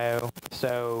Croaky.io,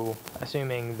 so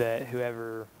assuming that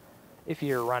if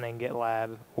you're running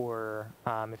GitLab or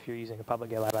if you're using a public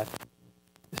GitLab, I think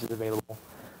this is available.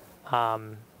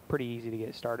 Pretty easy to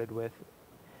get started with.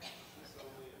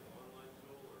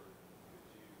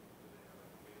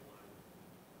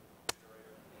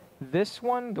 This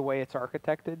one, the way it's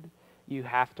architected, you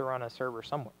have to run a server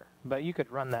somewhere, but you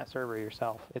could run that server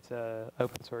yourself. It's a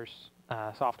open source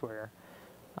software.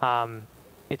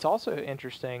 It's also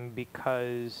interesting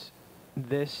because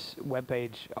this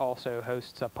webpage also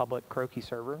hosts a public Croaky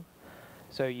server,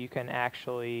 so you can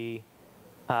actually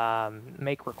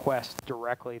make requests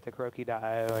directly to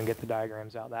Croaky.io and get the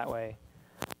diagrams out that way.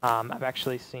 I've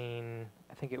actually seen,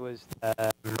 I think it was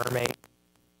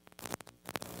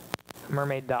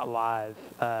Mermaid.live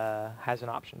has an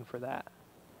option for that,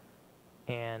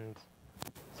 and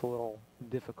it's a little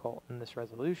difficult in this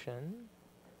resolution,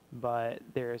 but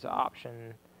there's an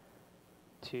option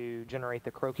to generate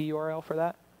the Croaky URL for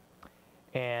that,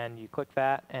 and you click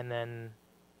that, and then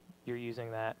you're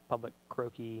using that public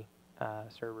Croaky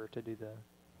server to do the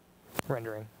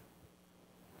rendering.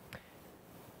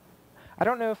 I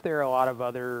don't know if there are a lot of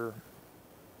other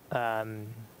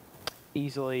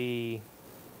easily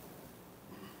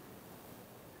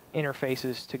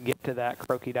interfaces to get to that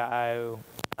Croaky.io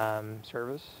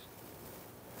service,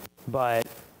 but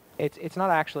it's not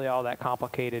actually all that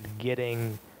complicated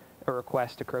getting a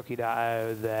request to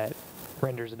Croaky.io that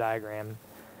renders a diagram,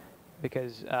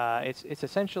 because it's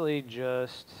essentially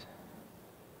just,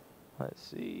 let's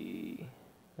see,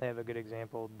 they have a good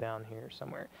example down here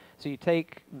somewhere. So you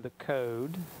take the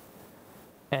code,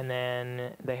 and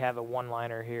then they have a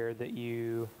one-liner here that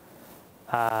you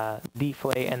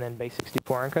deflate, and then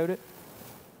base64 encode it.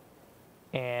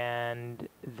 And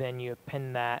then you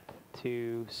append that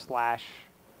to slash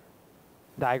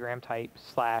diagram type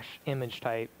slash image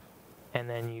type, and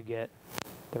then you get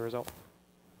the result.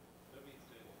 That means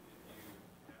that if you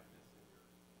have this in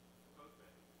your code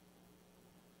base, and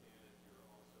you're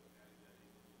also adding that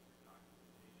into your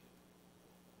documentation,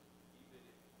 even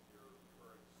if your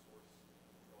current source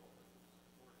control isn't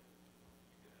supported,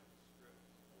 you can have a script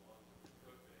along with the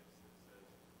code base that says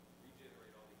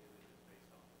regenerate all the images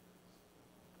based off of this.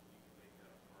 You can make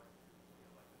that a part of your,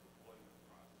 like a deployment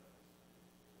process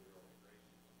in your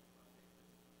integration.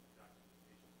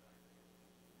 Documentation diagram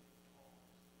calls.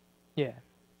 Yeah.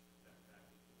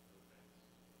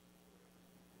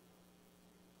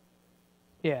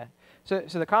 Yeah. So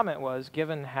the comment was,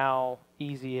 given how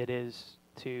easy it is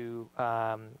to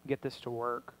get this to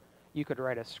work, you could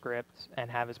write a script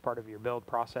and have as part of your build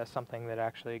process something that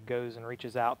actually goes and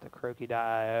reaches out to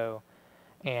croaky.io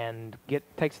and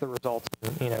takes the results,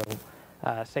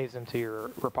 saves them to your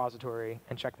repository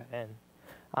and check that in.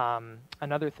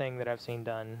 Another thing that I've seen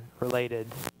done related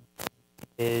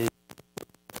is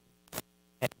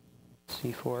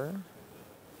C4.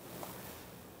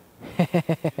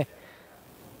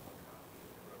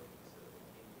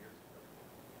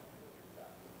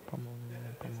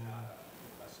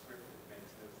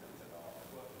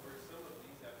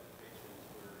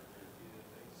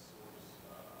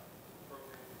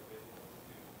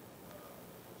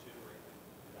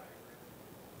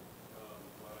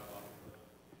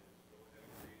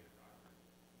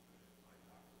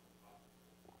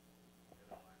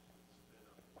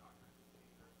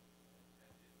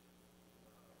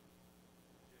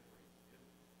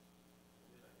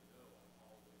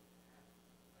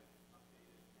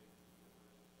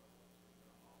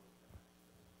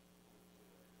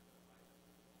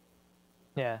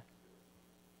 Yeah.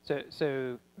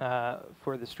 So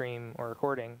for the stream or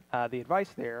recording, the advice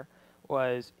there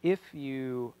was, if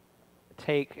you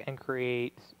take and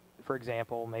create, for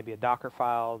example, maybe a Docker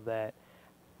file that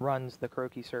runs the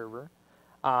Croaky server,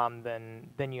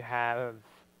 then you have,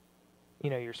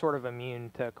 you're sort of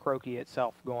immune to Croaky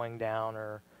itself going down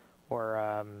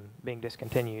or being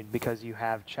discontinued, because you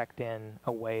have checked in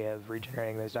a way of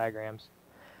regenerating those diagrams.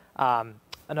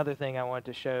 Another thing I wanted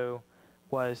to show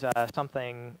was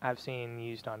something I've seen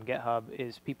used on GitHub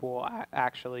is people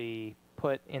actually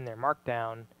put in their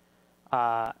Markdown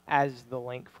as the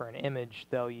link for an image,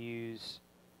 they'll use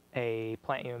a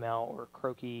PlantUML or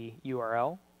Croaky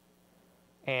URL.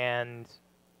 And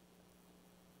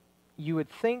you would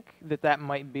think that that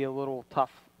might be a little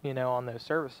tough, on those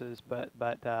services, but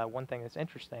one thing that's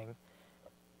interesting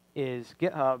is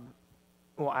GitHub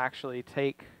will actually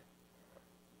take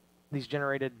these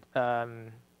generated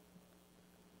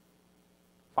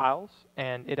files,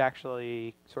 and it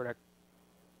actually sort of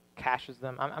caches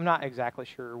them. I'm not exactly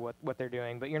sure what they're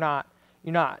doing, but you're not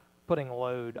putting a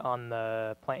load on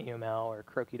the PlantUML or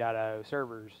Croaky.io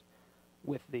servers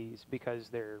with these, because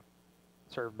they're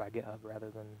served by GitHub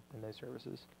rather than those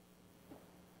services.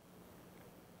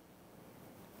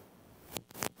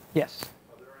 Yes?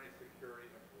 Are there any security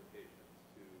implications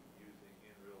to using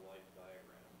in real-life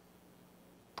diagrams?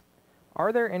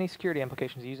 Are there any security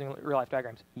implications to using real-life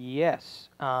diagrams? Yes.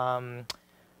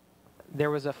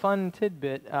 There was a fun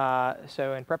tidbit.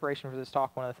 So in preparation for this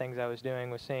talk, one of the things I was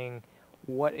doing was seeing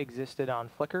what existed on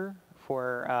Flickr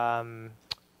for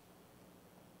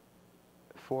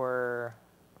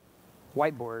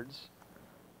whiteboards.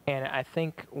 And I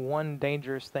think one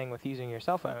dangerous thing with using your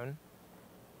cell phone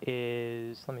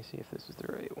is, let me see if this is the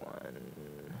right one.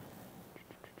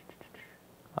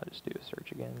 I'll just do a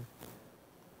search again.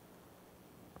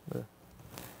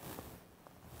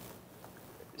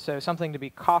 So something to be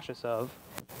cautious of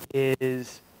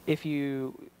is, if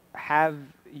you have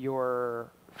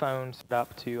your phone set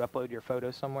up to upload your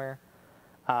photos somewhere,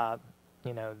 that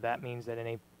means that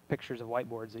any pictures of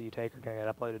whiteboards that you take are going to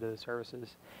get uploaded to the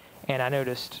services. And I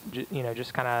noticed,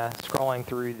 just kind of scrolling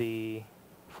through the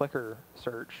Flickr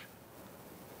search,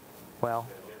 well,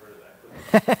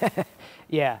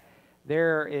 yeah,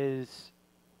 there is,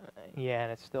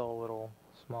 and it's still a little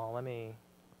small. Let me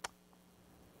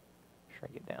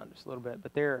shrink it down just a little bit,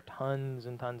 but there are tons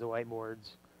and tons of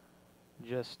whiteboards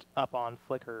just up on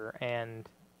Flickr, and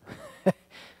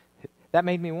that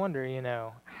made me wonder,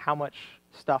 how much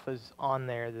stuff is on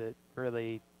there that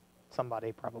really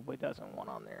somebody probably doesn't want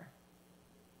on there.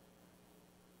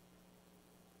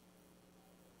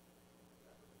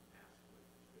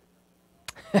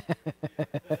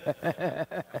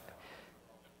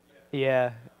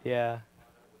 Yeah, yeah.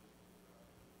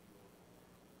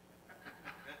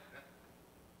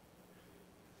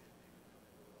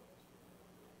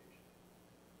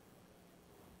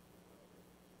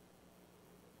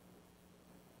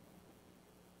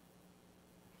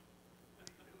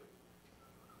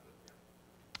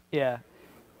 Yeah.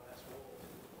 glass walls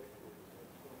and the whiteboard is like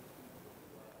 20 feet from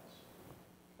the glass.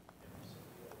 And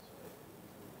somebody else had a picture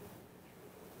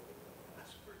of the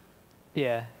glass screen.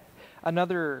 Yeah.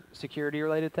 Another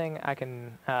security-related thing I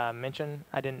can mention,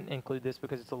 I didn't include this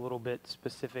because it's a little bit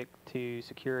specific to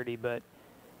security, but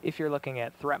if you're looking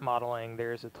at threat modeling,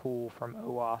 there's a tool from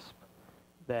OWASP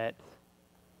that,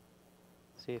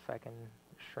 see if I can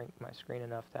shrink my screen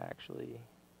enough to actually,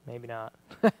 maybe not.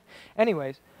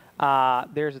 Anyways,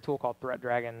 there's a tool called Threat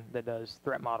Dragon that does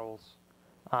threat models,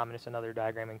 and it's another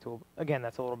diagramming tool. Again,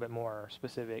 that's a little bit more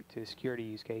specific to a security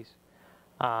use case,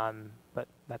 but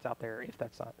that's out there if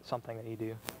that's not something that you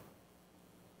do.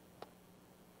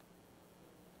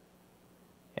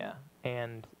 Yeah,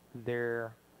 and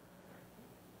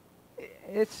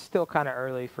it's still kind of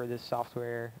early for this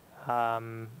software.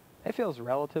 It feels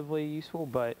relatively useful,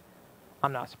 but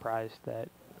I'm not surprised that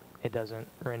it doesn't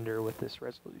render with this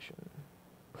resolution.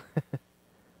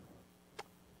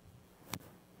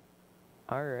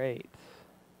 All right.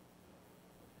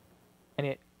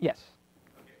 Yes.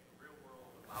 Okay, real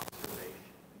world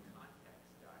observation, the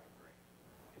context diagram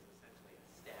is essentially a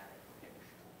static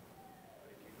picture.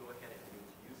 But if you go ahead and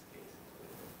use use cases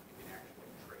with it, you can actually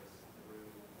trace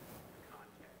through the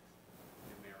context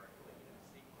numerically in a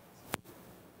sequence,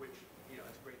 which,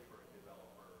 it's great for a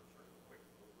developer, sort of a quick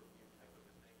overview type of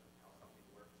a thing of how something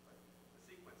works, but the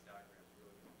sequence diagram is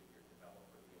really going to give your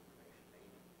developer the information they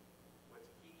need.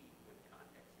 What's key with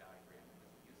context diagram as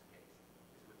a use case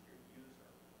is with your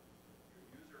user. Your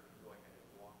user can go ahead and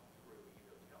walk through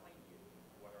either telling you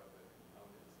what are the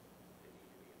components that need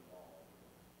to be involved,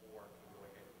 or can go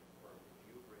ahead and confirm that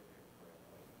you've written it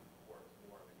correctly, or it's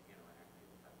more of an interactive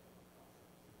type of a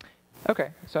process.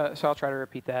 Okay, so I'll try to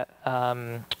repeat that.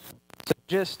 So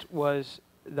just was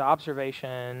the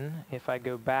observation, if I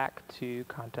go back to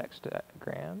context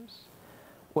diagrams,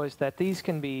 was that these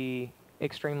can be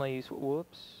extremely useful.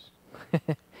 Whoops.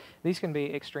 These can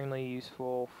be extremely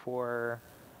useful for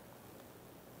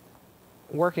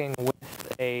working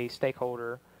with a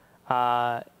stakeholder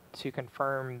to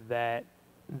confirm that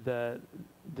the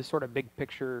sort of big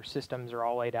picture systems are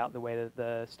all laid out the way that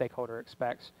the stakeholder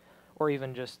expects, or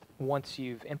even just once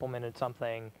you've implemented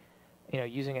something,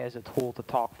 using it as a tool to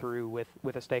talk through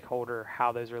with a stakeholder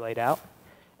how those are laid out,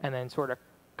 and then sort of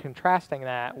contrasting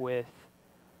that with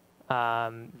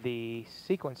the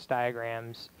sequence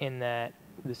diagrams, in that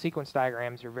the sequence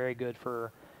diagrams are very good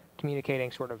for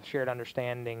communicating sort of shared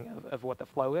understanding of what the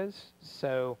flow is.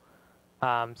 So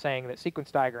saying that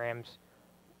sequence diagrams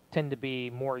tend to be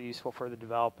more useful for the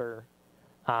developer,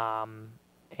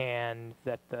 and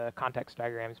that the context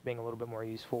diagrams being a little bit more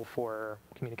useful for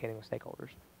communicating with stakeholders.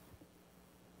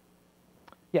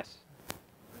 Yes?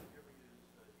 Have you ever used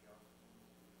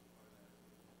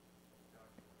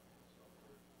document software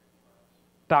in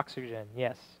class? Doxygen,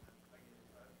 yes. I've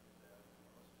used that, and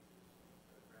I also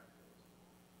use graphics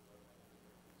to learn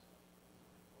how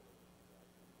to do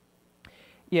stuff.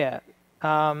 Yeah,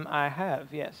 I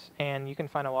have, yes, and you can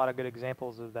find a lot of good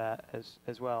examples of that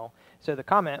as well. So the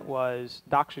comment was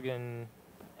Doxygen,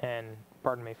 and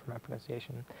pardon me for my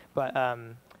pronunciation, but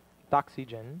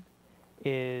Doxygen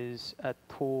is a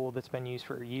tool that's been used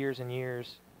for years and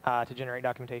years to generate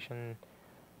documentation,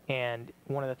 and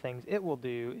one of the things it will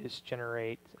do is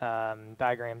generate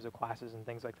diagrams of classes and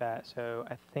things like that. So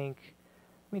I think,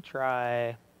 let me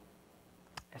try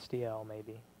SDL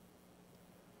maybe.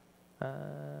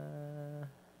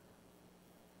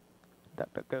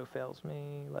 DuckDuckGo fails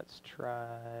me. Let's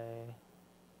try.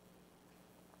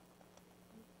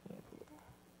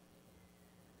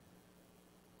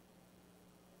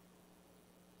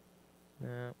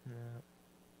 No.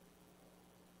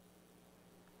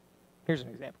 Here's an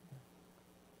example.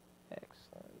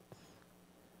 Excellent.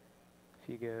 If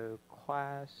you go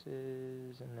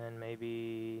classes and then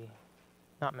maybe,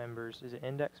 not members, is it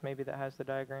index maybe that has the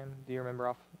diagram? Do you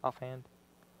remember offhand?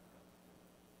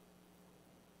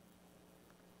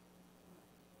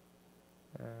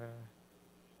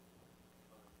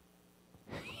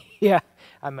 Yeah,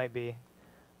 I might be.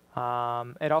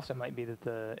 It also might be that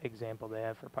the example they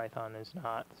have for Python is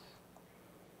not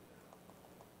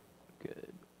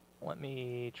good. Let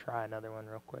me try another one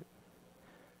real quick.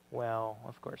 Well,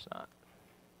 of course not.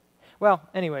 Well,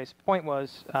 anyways, point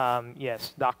was,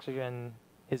 yes, Doxygen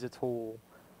is a tool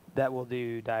that will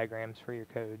do diagrams for your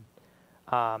code,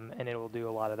 and it will do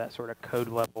a lot of that sort of code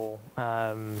level.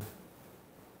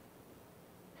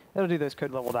 It'll do those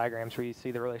code level diagrams where you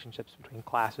see the relationships between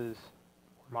classes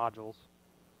or modules.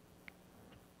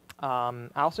 I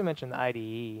also mentioned the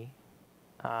IDE.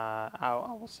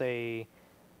 I will say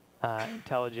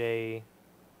IntelliJ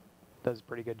does a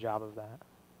pretty good job of that.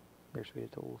 their suite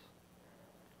of tools.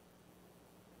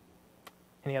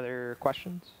 Any other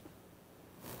questions?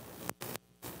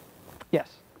 Yes.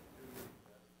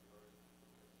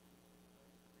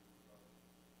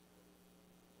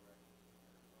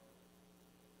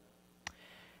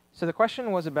 So the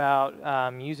question was about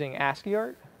using ASCII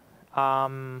art.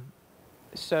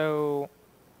 So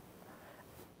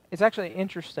it's actually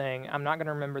interesting. I'm not going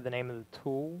to remember the name of the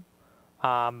tool,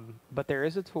 but there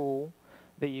is a tool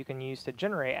that you can use to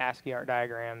generate ASCII art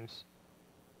diagrams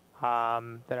that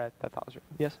I thought was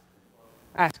yes?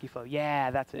 ASCII flow.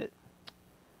 Yeah, that's it.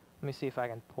 Let me see if I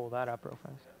can pull that up real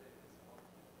fast.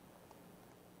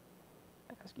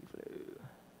 ASCII flow.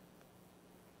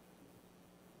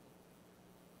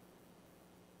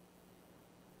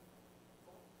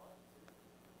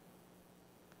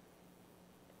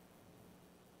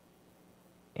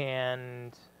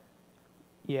 And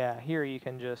yeah, here you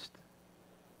can just,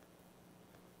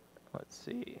 let's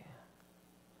see,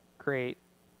 create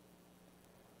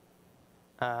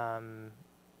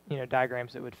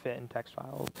diagrams that would fit in text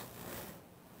files.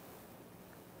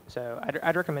 So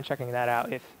I'd recommend checking that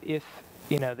out if the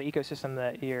ecosystem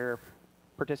that you're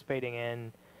participating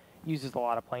in uses a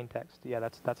lot of plain text. Yeah,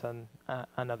 that's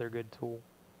another good tool.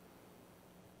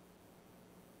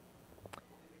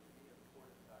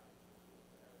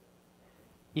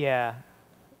 Yeah,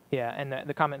 and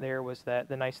the comment there was that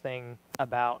the nice thing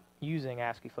about using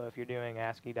ASCII flow, if you're doing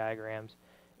ASCII diagrams,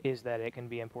 is that it can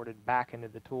be imported back into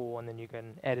the tool, and then you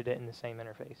can edit it in the same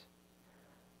interface.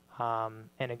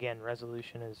 And again,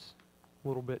 resolution is a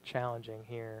little bit challenging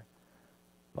here,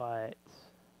 but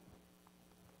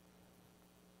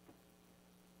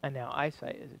and now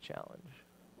eyesight is a challenge.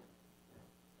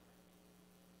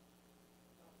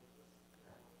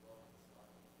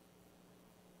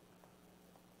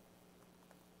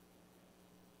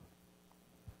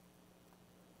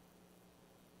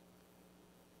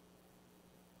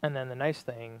 And then the nice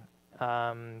thing,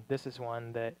 this is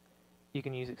one that you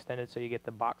can use extended so you get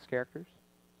the box characters.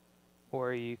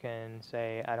 Or you can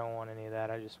say, I don't want any of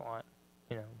that, I just want,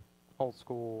 old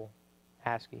school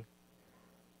ASCII.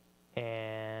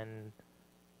 And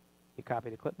you copy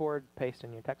the clipboard, paste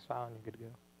in your text file, and you're good to go.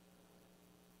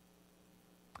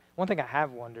 One thing I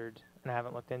have wondered, and I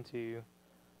haven't looked into,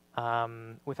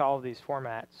 with all of these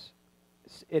formats,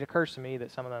 it occurs to me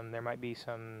that some of them, there might be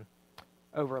some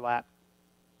overlap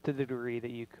to the degree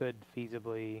that you could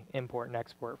feasibly import and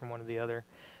export from one to the other.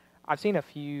 I've seen a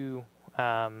few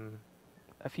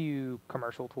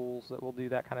commercial tools that will do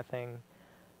that kind of thing.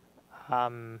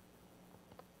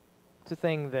 It's a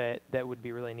thing that would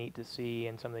be really neat to see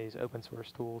in some of these open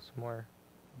source tools more,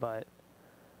 but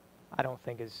I don't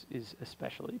think is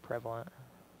especially prevalent.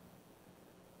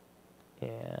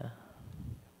 Yeah.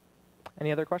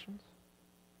 Any other questions?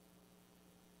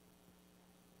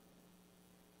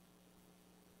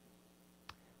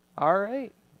 All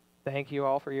right. Thank you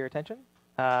all for your attention,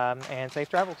 and safe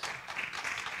travels.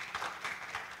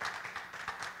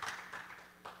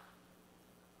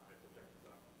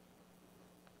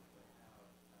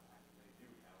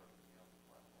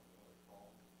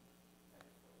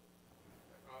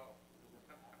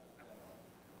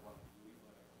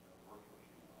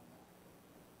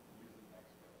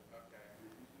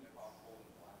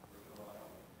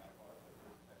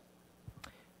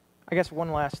 I guess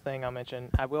one last thing I'll mention,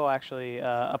 I will actually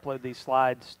upload these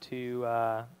slides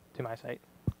to my site,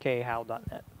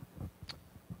 khowell.net.